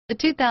The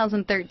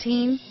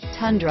 2013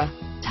 Tundra.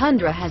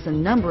 Tundra has a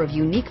number of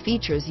unique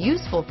features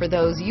useful for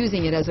those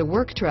using it as a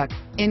work truck,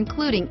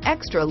 including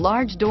extra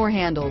large door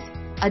handles,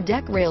 a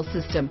deck rail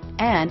system,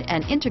 and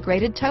an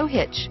integrated tow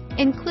hitch.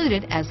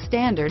 Included as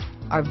standard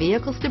are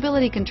vehicle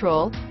stability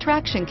control,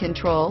 traction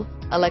control,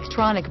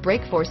 electronic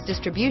brake force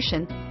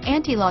distribution,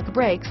 anti-lock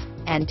brakes,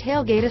 and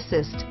tailgate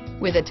assist.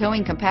 With a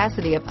towing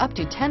capacity of up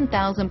to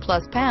 10,000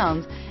 plus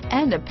pounds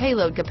and a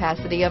payload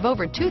capacity of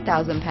over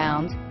 2,000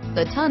 pounds,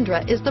 the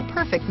Tundra is the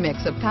perfect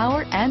mix of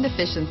power and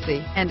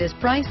efficiency and is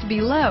priced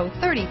below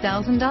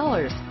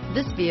 $30,000.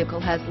 This vehicle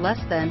has less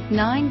than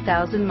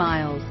 9,000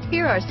 miles.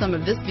 Here are some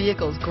of this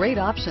vehicle's great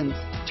options: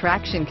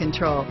 traction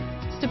control,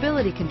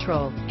 stability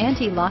control,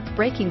 anti-lock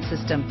braking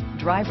system,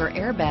 driver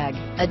airbag,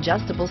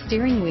 adjustable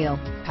steering wheel,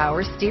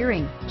 power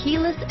steering,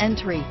 keyless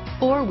entry,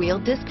 four-wheel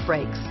disc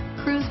brakes,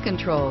 cruise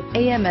control,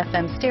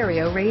 AM/FM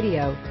stereo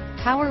radio,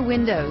 power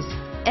windows,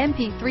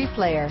 MP3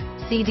 player,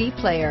 CD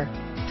player,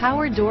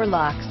 power door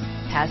locks,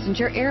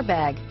 passenger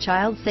airbag,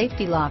 child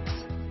safety locks,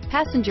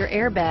 passenger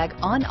airbag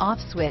on-off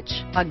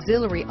switch,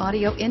 auxiliary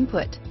audio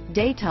input,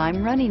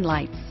 daytime running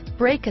lights,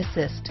 brake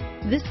assist.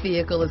 This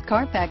vehicle is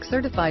Carfax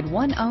certified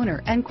one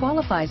owner and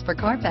qualifies for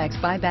Carfax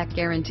buyback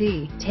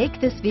guarantee. Take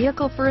this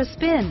vehicle for a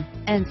spin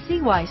and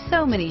see why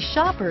so many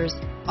shoppers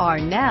are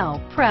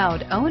now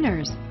proud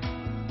owners.